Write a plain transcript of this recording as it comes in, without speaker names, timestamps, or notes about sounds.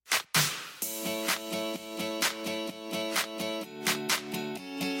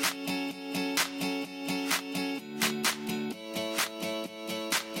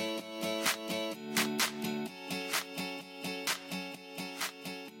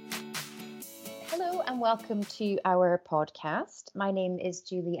Hello and welcome to our podcast. My name is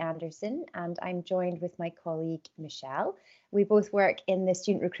Julie Anderson and I'm joined with my colleague Michelle. We both work in the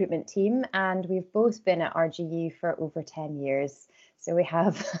student recruitment team and we've both been at RGU for over 10 years. So we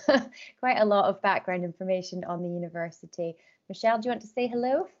have quite a lot of background information on the university. Michelle, do you want to say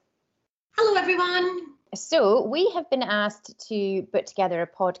hello? Hello everyone. So we have been asked to put together a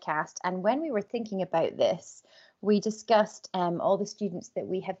podcast, and when we were thinking about this, we discussed all the students that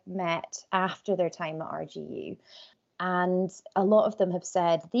we have met after their time at RGU. And a lot of them have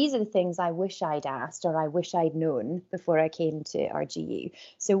said, these are the things I wish I'd asked or I wish I'd known before I came to RGU.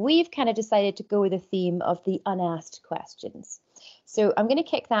 So we've kind of decided to go with the theme of the unasked questions. So I'm going to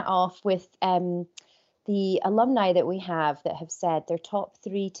kick that off with the alumni that we have that have said their top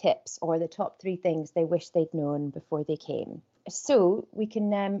 3 tips or the top 3 things they wish they'd known before they came. So we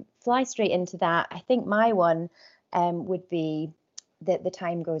can fly straight into that. I think my one would be that the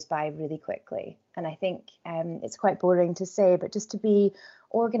time goes by really quickly. And I think it's quite boring to say, but just to be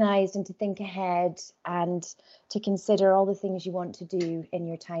organised and to think ahead and to consider all the things you want to do in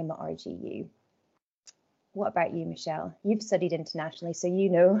your time at RGU. What about you, Michelle? You've studied internationally, so you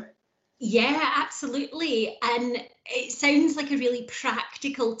know. Yeah, absolutely. And it sounds like a really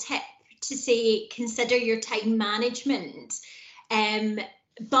practical tip to say, consider your time management.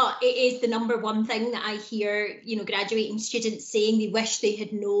 But it is the number one thing that I hear, graduating students saying they wish they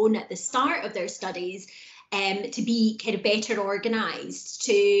had known at the start of their studies, to be kind of better organised,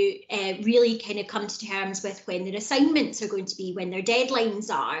 to really kind of come to terms with when their assignments are going to be, when their deadlines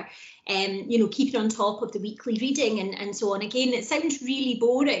are, keeping on top of the weekly reading and so on. Again, it sounds really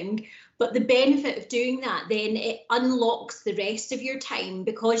boring, but the benefit of doing that, then it unlocks the rest of your time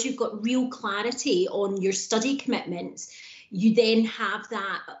because you've got real clarity on your study commitments. You then have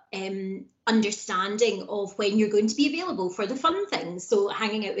that understanding of when you're going to be available for the fun things. So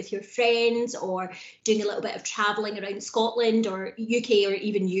hanging out with your friends or doing a little bit of travelling around Scotland or UK or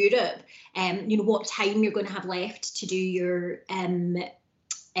even Europe, what time you're going to have left to do your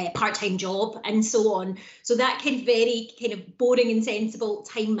part-time job and so on. So that very boring and sensible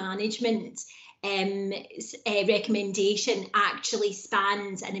time management recommendation actually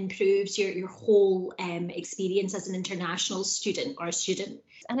spans and improves your whole experience as an international student or student.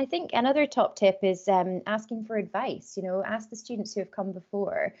 And I think another top tip is asking for advice. Ask the students who have come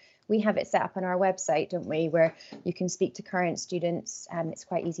before. We have it set up on our website, don't we, where you can speak to current students. It's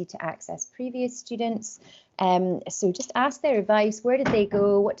quite easy to access previous students. So just ask their advice. Where did they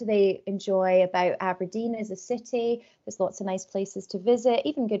go? What do they enjoy about Aberdeen as a city? There's lots of nice places to visit,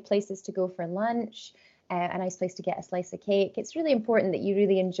 even good places to go for lunch. A nice place to get a slice of cake. It's really important that you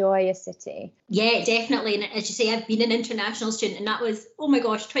really enjoy a city. Yeah, definitely. And as you say, I've been an international student and that was,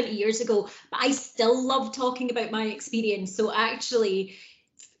 20 years ago, but I still love talking about my experience. So actually,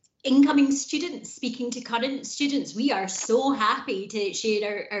 incoming students speaking to current students, we are so happy to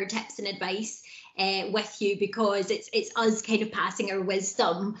share our tips and advice with you because it's us kind of passing our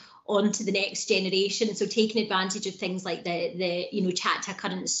wisdom on to the next generation. So taking advantage of things like the chat to a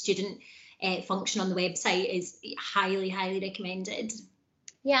current student function on the website is highly, highly recommended.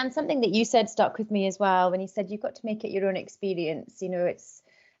 Yeah, and something that you said stuck with me as well when you said you've got to make it your own experience.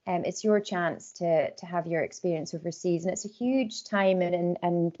 It's your chance to have your experience overseas, and it's a huge time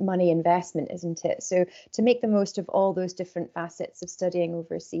and money investment, isn't it? So to make the most of all those different facets of studying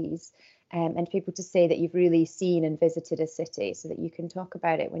overseas, and to be able to say that you've really seen and visited a city so that you can talk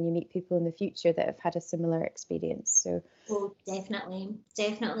about it when you meet people in the future that have had a similar experience. So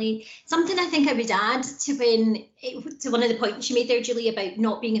definitely. Something I think I would add to one of the points you made there, Julie, about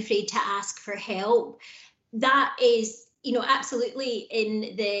not being afraid to ask for help. That is, absolutely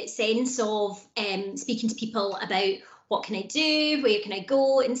in the sense of speaking to people about what can I do, where can I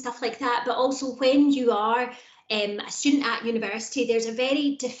go and stuff like that. But also when you are a student at university, there's a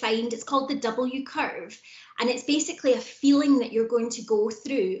very defined, it's called the W curve. And it's basically a feeling that you're going to go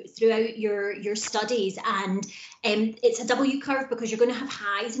throughout your studies. And it's a W curve because you're going to have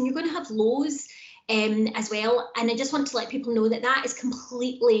highs and you're going to have lows as well. And I just want to let people know that is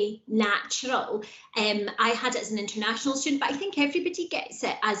completely natural. I had it as an international student, but I think everybody gets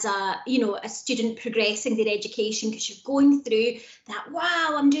it as a student progressing their education, because you're going through that,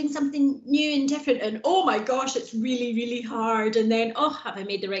 wow, I'm doing something new and different, and oh my gosh, it's really, really hard. And then, oh, have I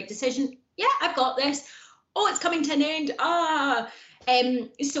made the right decision? Yeah, I've got this. Oh, it's coming to an end.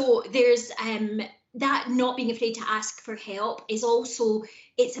 So there's that not being afraid to ask for help is also,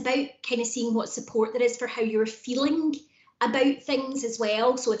 it's about kind of seeing what support there is for how you're feeling about things as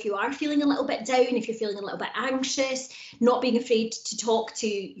well. So if you are feeling a little bit down, if you're feeling a little bit anxious, not being afraid to talk to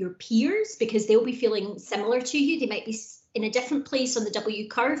your peers, because they'll be feeling similar to you. They might be in a different place on the W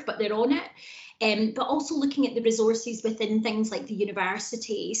curve, but they're on it. but also looking at the resources within things like the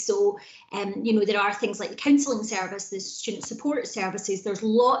university. So, there are things like the counselling service, the student support services. There's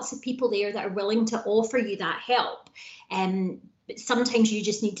lots of people there that are willing to offer you that help. But sometimes you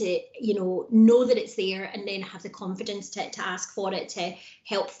just need to, know that it's there and then have the confidence to ask for it, to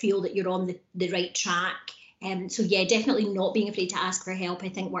help feel that you're on the right track. So yeah, definitely not being afraid to ask for help, I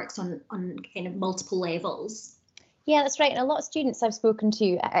think, works on kind of multiple levels. Yeah, that's right. And a lot of students I've spoken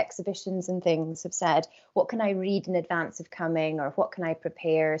to at exhibitions and things have said, what can I read in advance of coming, or what can I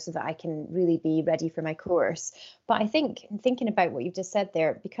prepare so that I can really be ready for my course? But I think, thinking about what you've just said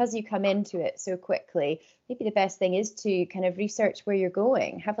there, because you come into it so quickly, maybe the best thing is to kind of research where you're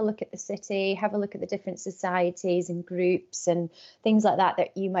going, have a look at the city, have a look at the different societies and groups and things like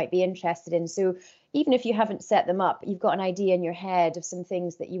that you might be interested in. So even if you haven't set them up, you've got an idea in your head of some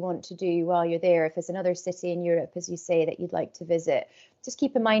things that you want to do while you're there. If there's another city in Europe, as you say, that you'd like to visit, just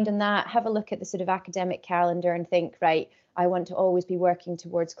keep in mind on that, have a look at the sort of academic calendar and think, right, I want to always be working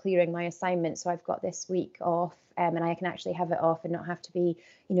towards clearing my assignment. So I've got this week off, and I can actually have it off and not have to be,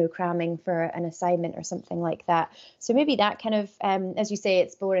 cramming for an assignment or something like that. So maybe that kind of, as you say,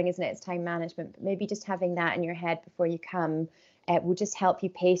 it's boring, isn't it? It's time management, but maybe just having that in your head before you come will just help you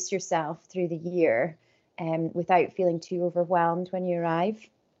pace yourself through the year without feeling too overwhelmed when you arrive.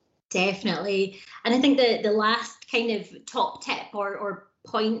 Definitely. And I think the last kind of top tip or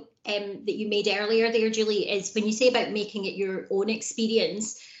point that you made earlier there, Julie, is when you say about making it your own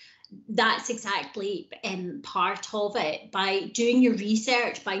experience, that's exactly part of it. By doing your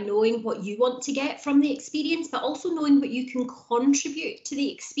research, by knowing what you want to get from the experience, but also knowing what you can contribute to the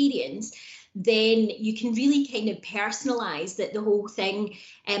experience, then you can really kind of personalize the whole thing.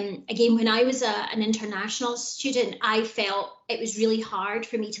 Again, when I was an international student, I felt it was really hard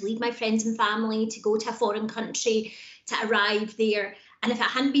for me to leave my friends and family, to go to a foreign country, to arrive there. And if it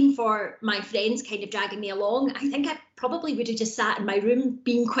hadn't been for my friends kind of dragging me along, I think I probably would have just sat in my room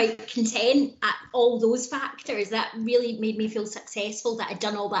being quite content at all those factors. That really made me feel successful, that I'd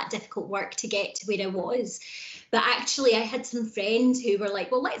done all that difficult work to get to where I was. But actually, I had some friends who were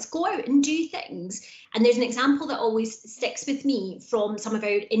like, well, let's go out and do things. And there's an example that always sticks with me from some of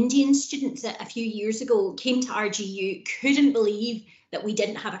our Indian students that a few years ago came to RGU, couldn't believe that we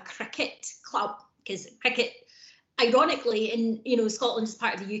didn't have a cricket club, because cricket, ironically, in Scotland is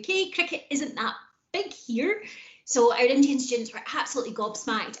part of the UK, cricket isn't that big here. So our Indian students were absolutely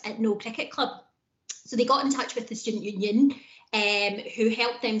gobsmacked at no cricket club. So they got in touch with the student union, who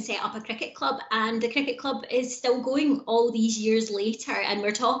helped them set up a cricket club, and the cricket club is still going all these years later, and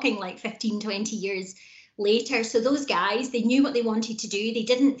we're talking like 15, 20 years later. So those guys, they knew what they wanted to do, they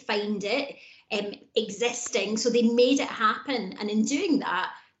didn't find it existing, so they made it happen. And in doing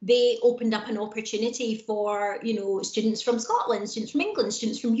that, they opened up an opportunity for, students from Scotland, students from England,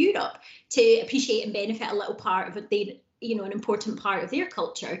 students from Europe to appreciate and benefit a little part of their, an important part of their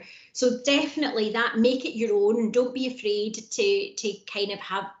culture. So definitely that, make it your own. Don't be afraid to kind of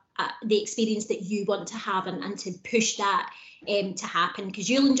have the experience that you want to have, and to push that to happen, because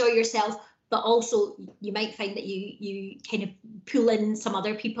you'll enjoy yourself, but also you might find that you kind of pull in some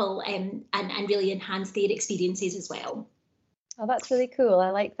other people and really enhance their experiences as well. Oh, that's really cool. I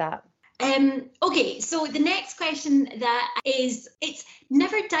like that. Okay, so the next question that is, it's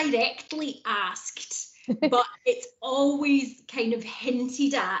never directly asked, but it's always kind of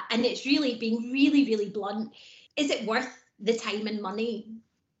hinted at, and it's really being really, really blunt. Is it worth the time and money?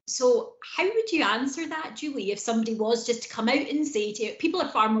 So how would you answer that, Julie, if somebody was just to come out and say to you, people are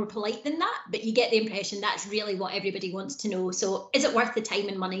far more polite than that, but you get the impression that's really what everybody wants to know. So is it worth the time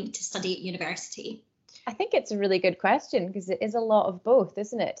and money to study at university? I think it's a really good question, because it is a lot of both,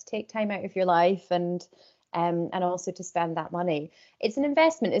 isn't it? To take time out of your life and also to spend that money. It's an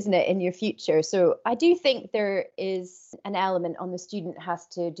investment, isn't it, in your future? So I do think there is an element on the student has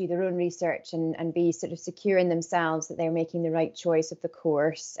to do their own research and be sort of secure in themselves that they're making the right choice of the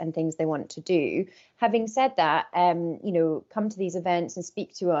course and things they want to do. Having said that, come to these events and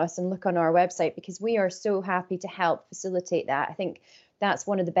speak to us and look on our website, because we are so happy to help facilitate that. I think that's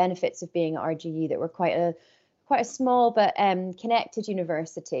one of the benefits of being at RGU, that we're quite a small but connected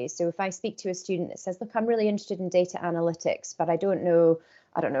university. So if I speak to a student that says, look, I'm really interested in data analytics, but I don't know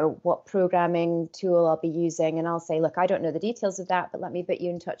what programming tool I'll be using, and I'll say, look, I don't know the details of that, but let me put you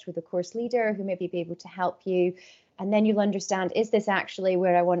in touch with a course leader who may be able to help you. And then you'll understand, is this actually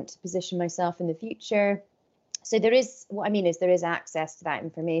where I want to position myself in the future? So there is access to that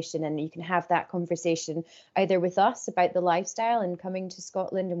information, and you can have that conversation either with us about the lifestyle and coming to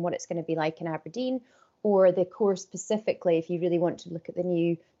Scotland and what it's going to be like in Aberdeen, or the course specifically if you really want to look at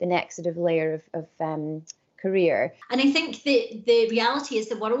the next sort of layer of career. And I think that the reality is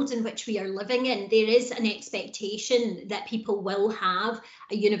the world in which we are living in, there is an expectation that people will have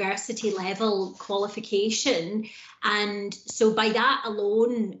a university level qualification. And so by that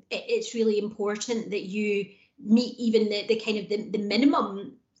alone, it's really important that you meet even the kind of the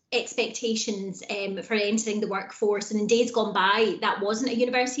minimum expectations for entering the workforce. And in days gone by, that wasn't a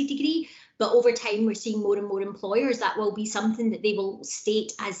university degree. But over time, we're seeing more and more employers that will be something that they will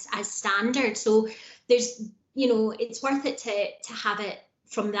state as standard. So there's, it's worth it to have it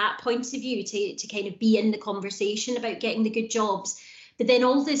from that point of view, to kind of be in the conversation about getting the good jobs. But then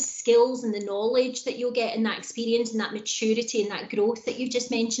all the skills and the knowledge that you'll get and that experience and that maturity and that growth that you've just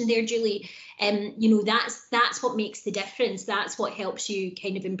mentioned there, Julie, that's what makes the difference. That's what helps you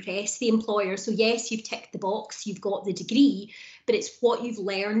kind of impress the employer. So yes, you've ticked the box, you've got the degree, but it's what you've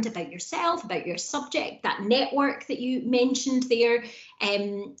learned about yourself, about your subject, that network that you mentioned there.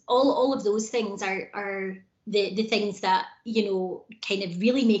 All of those things are the things that, kind of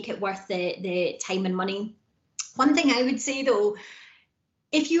really make it worth the time and money. One thing I would say though,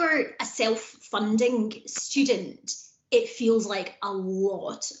 if you're a self-funding student, it feels like a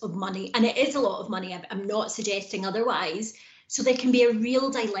lot of money, and it is a lot of money. I'm not suggesting otherwise. So there can be a real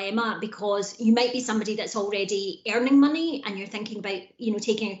dilemma, because you might be somebody that's already earning money and you're thinking about,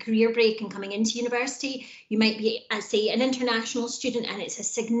 taking a career break and coming into university. You might be, say, an international student, and it's a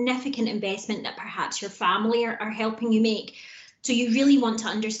significant investment that perhaps your family are helping you make. So you really want to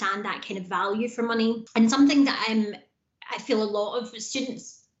understand that kind of value for money. And something that I feel a lot of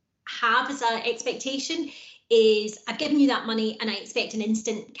students have as an expectation is, I've given you that money and I expect an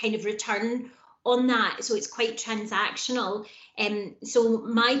instant kind of return on that. So it's quite transactional. So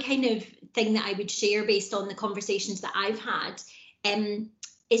my kind of thing that I would share based on the conversations that I've had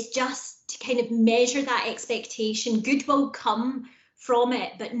is just to kind of measure that expectation. Good will come from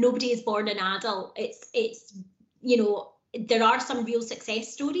it, but nobody is born an adult. It's there are some real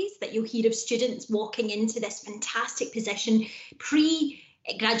success stories that you'll hear of students walking into this fantastic position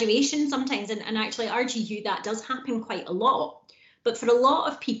pre-graduation sometimes, and actually RGU, that does happen quite a lot. But for a lot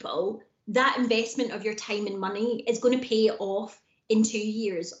of people, that investment of your time and money is going to pay off in 2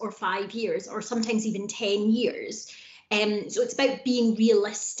 years or 5 years or sometimes even 10 years. So it's about being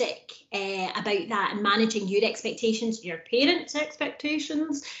realistic about that and managing your expectations, your parents'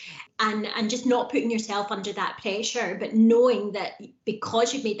 expectations, and just not putting yourself under that pressure, but knowing that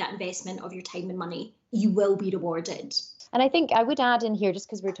because you've made that investment of your time and money, you will be rewarded. And I think I would add in here, just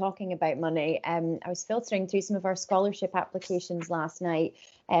because we're talking about money, I was filtering through some of our scholarship applications last night.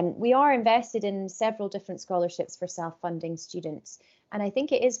 We are invested in several different scholarships for self-funding students. And I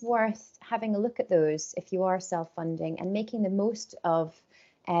think it is worth having a look at those if you are self-funding and making the most of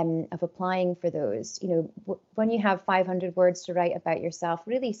applying for those. When you have 500 words to write about yourself,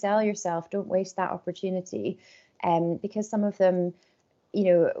 really sell yourself. Don't waste that opportunity, because some of them,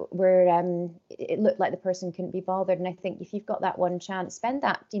 it looked like the person couldn't be bothered. And I think if you've got that one chance, spend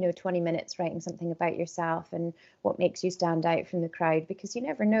that 20 minutes writing something about yourself and what makes you stand out from the crowd, because you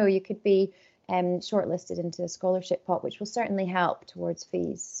never know, you could be shortlisted into a scholarship pot, which will certainly help towards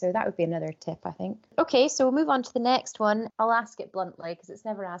fees. So that would be another tip, I think. Okay, so we'll move on to the next one. I'll ask it bluntly because it's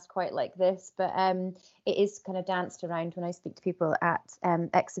never asked quite like this, but it is kind of danced around when I speak to people at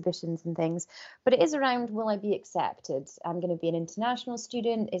exhibitions and things. But it is around, will I be accepted? I'm going to be an international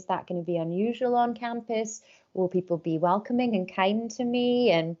student. Is that going to be unusual on campus? Will people be welcoming and kind to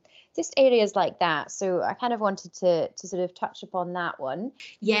me? And just areas like that. So I kind of wanted to sort of touch upon that one.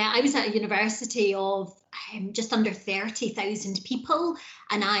 Yeah, I was at a university of just under 30,000 people,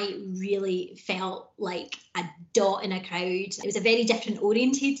 and I really felt like a dot in a crowd. It was a very different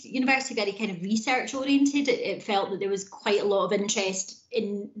oriented university, very kind of research oriented. It felt that there was quite a lot of interest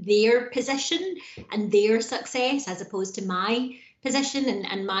in their position and their success as opposed to my position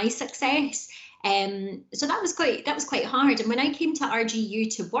and my success. So that was quite hard. And when I came to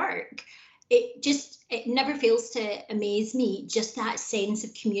RGU to work, it never fails to amaze me, just that sense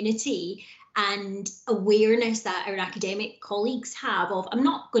of community and awareness that our academic colleagues have of, I'm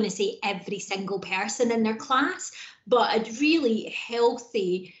not going to say every single person in their class, but a really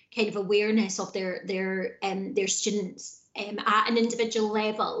healthy kind of awareness of their students at an individual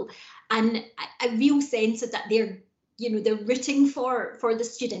level, and a real sense of that they're rooting for the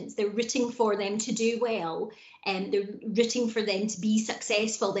students, they're rooting for them to do well, and they're rooting for them to be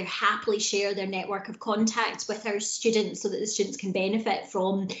successful. They happily share their network of contacts with our students so that the students can benefit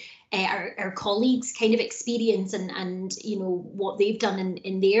from our colleagues' kind of experience and what they've done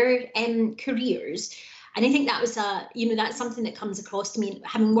in their careers. And I think that was that's something that comes across to me,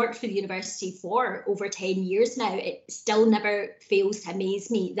 having worked for the university for over 10 years now. It still never fails to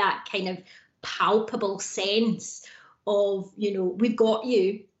amaze me, that kind of palpable sense of, we've got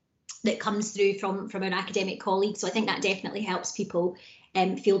you, that comes through from our academic colleagues. So I think that definitely helps people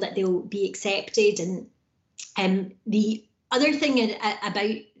feel that they'll be accepted. And the other thing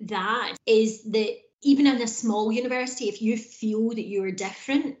about that is that even in a small university, if you feel that you are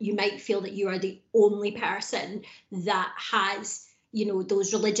different, you might feel that you are the only person that has,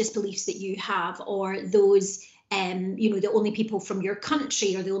 those religious beliefs that you have, or those, the only people from your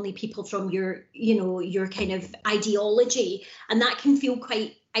country, or the only people from your, your kind of ideology. And that can feel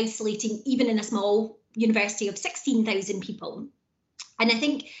quite isolating, even in a small university of 16,000 people. And I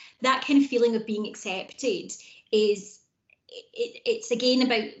think that kind of feeling of being accepted is, it's again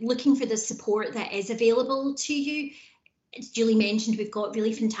about looking for the support that is available to you. As Julie mentioned, we've got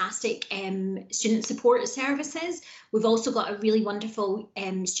really fantastic student support services. We've also got a really wonderful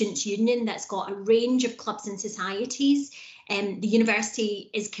students' union that's got a range of clubs and societies. The university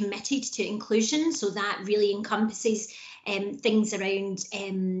is committed to inclusion, so that really encompasses things around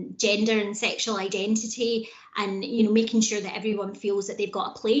gender and sexual identity, and making sure that everyone feels that they've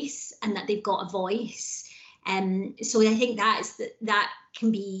got a place and that they've got a voice. So I think that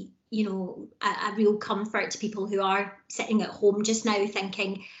can be, a real comfort to people who are sitting at home just now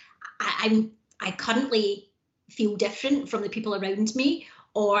thinking, I currently feel different from the people around me,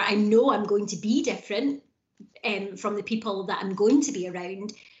 or I know I'm going to be different from the people that I'm going to be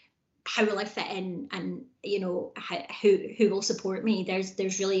around. How will I fit in, and who will support me?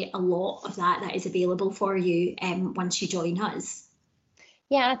 There's really a lot of that is available for you once you join us.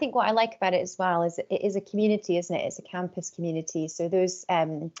 Yeah, and I think what I like about it as well is it is a community, isn't it? It's a campus community. So those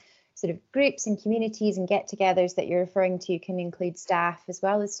sort of groups and communities and get-togethers that you're referring to can include staff as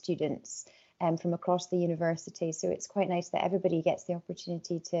well as students from across the university. So it's quite nice that everybody gets the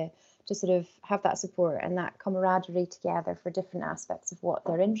opportunity to sort of have that support and that camaraderie together for different aspects of what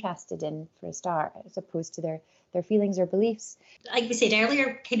they're interested in for a start, as opposed to their feelings or beliefs. Like we said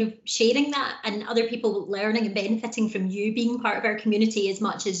earlier, kind of sharing that and other people learning and benefiting from you being part of our community as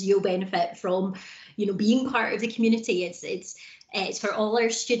much as you'll benefit from, being part of the community. It's for all our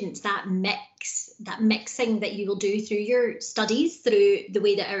students, that mixing that you will do through your studies, through the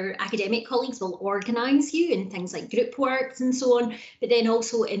way that our academic colleagues will organise you in things like group works and so on, but then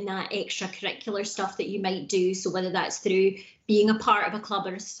also in that extracurricular stuff that you might do. So whether that's through being a part of a club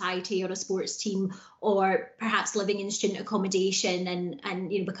or a society or a sports team, or perhaps living in student accommodation and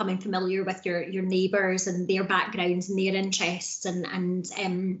becoming familiar with your neighbours and their backgrounds and their interests and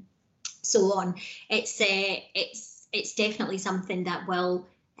so on. It's definitely something that will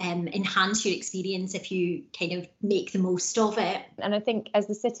enhance your experience if you kind of make the most of it. And I think as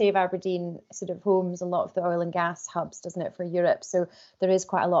the city of Aberdeen sort of homes a lot of the oil and gas hubs, doesn't it, for Europe? So there is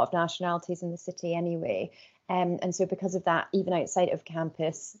quite a lot of nationalities in the city anyway. And so because of that, even outside of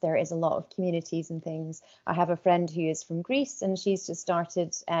campus, there is a lot of communities and things. I have a friend who is from Greece, and she's just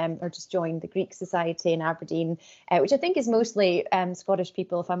started or just joined the Greek Society in Aberdeen, which I think is mostly Scottish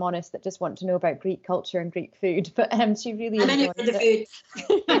people, if I'm honest, that just want to know about Greek culture and Greek food. But she really enjoys the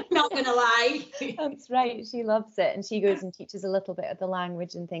food. I'm not going to lie. That's right. She loves it. And she goes and teaches a little bit of the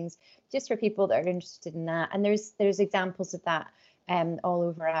language and things just for people that are interested in that. And there's examples of that all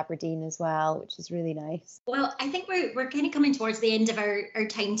over Aberdeen as well, which is really nice. Well, I think we're kind of coming towards the end of our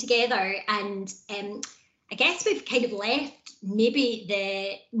time together, and I guess we've kind of left maybe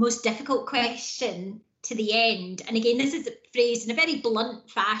the most difficult question to the end. And again, this is phrased in a very blunt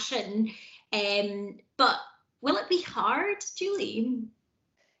fashion, but will it be hard, Julie?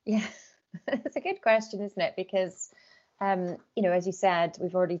 Yeah, it's a good question, isn't it? Because as you said,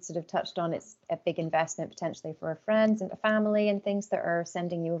 we've already sort of touched on, it's a big investment potentially for friends and family and things that are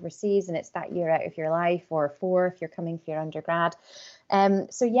sending you overseas, and it's that year out of your life, or 4 if you're coming for your undergrad.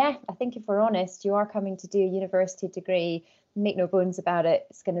 So yeah, I think if we're honest, you are coming to do a university degree. Make no bones about it,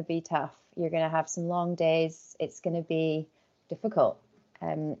 it's going to be tough. You're going to have some long days. It's going to be difficult.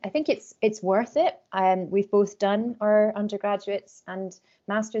 I think it's worth it. We've both done our undergraduates and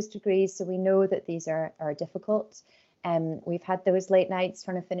master's degrees, so we know that these are difficult. We've had those late nights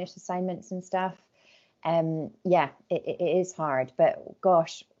trying to finish assignments and stuff. Yeah, it is hard, but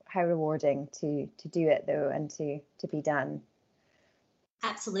gosh, how rewarding to do it though, and to be done.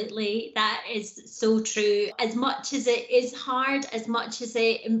 Absolutely, that is so true. As much as it is hard, as much as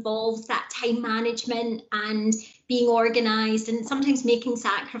it involves that time management and being organised and sometimes making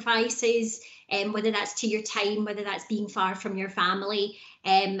sacrifices, whether that's to your time, whether that's being far from your family,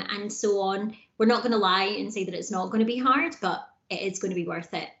 and so on. We're not going to lie and say that it's not going to be hard, but it is going to be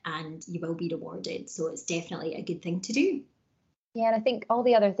worth it and you will be rewarded. So it's definitely a good thing to do. Yeah, and I think all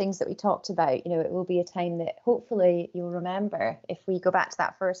the other things that we talked about, it will be a time that hopefully you'll remember. If we go back to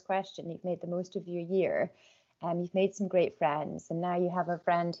that first question, you've made the most of your year, and you've made some great friends, and now you have a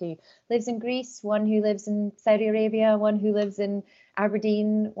friend who lives in Greece, one who lives in Saudi Arabia, one who lives in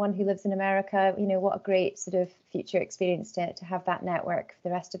Aberdeen, one who lives in America. What a great sort of future experience to have that network for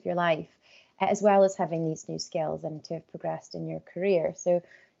the rest of your life, as well as having these new skills and to have progressed in your career. So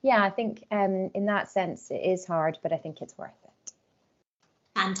yeah, I think in that sense it is hard, but I think it's worth it.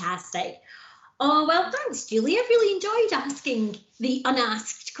 Fantastic. Oh, well, thanks, Julie. I've really enjoyed asking the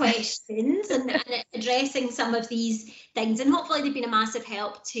unasked questions and addressing some of these things, and hopefully they've been a massive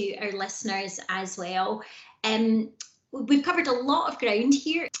help to our listeners as well. We've covered a lot of ground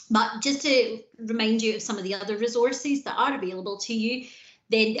here, but just to remind you of some of the other resources that are available to you,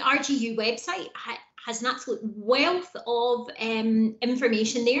 then the RGU website has an absolute wealth of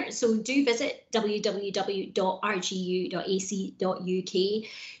information there. So do visit www.rgu.ac.uk.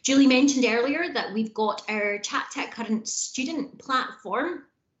 Julie mentioned earlier that we've got our Chat Tech Current student platform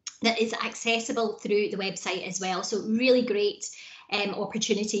that is accessible through the website as well. So really great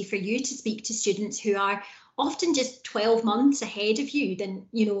opportunity for you to speak to students who are often just 12 months ahead of you. Then,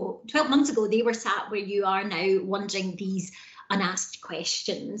 12 months ago, they were sat where you are now, wondering these unasked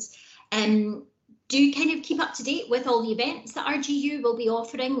questions. Do kind of keep up to date with all the events that RGU will be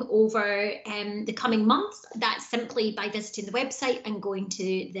offering over the coming months. That's simply by visiting the website and going to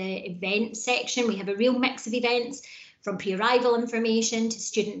the event section. We have a real mix of events, from pre-arrival information to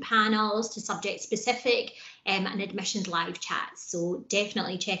student panels to subject specific and admissions live chats. So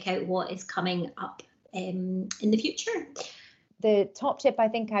definitely check out what is coming up in the future. The top tip I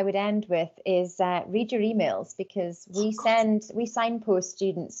think I would end with is read your emails, because we signpost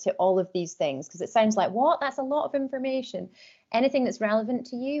students to all of these things, because it sounds like, what? That's a lot of information. Anything that's relevant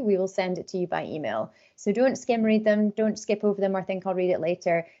to you, we will send it to you by email. So don't skim read them, don't skip over them or think I'll read it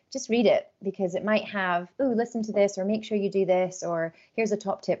later. Just read it, because it might have, listen to this, or make sure you do this, or here's a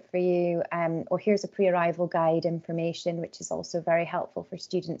top tip for you, or here's a pre-arrival guide information, which is also very helpful for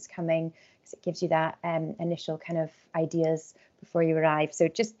students coming, because it gives you that initial kind of ideas before you arrive. So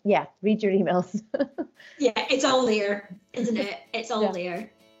just, read your emails. Yeah, it's all there, isn't it? It's all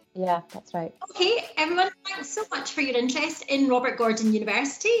there. Yeah, that's right. Okay, everyone, thanks so much for your interest in Robert Gordon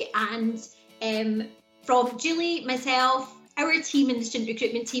University. And from Julie, myself, our team and the student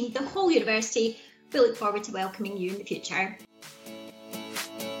recruitment team, the whole university, we look forward to welcoming you in the future.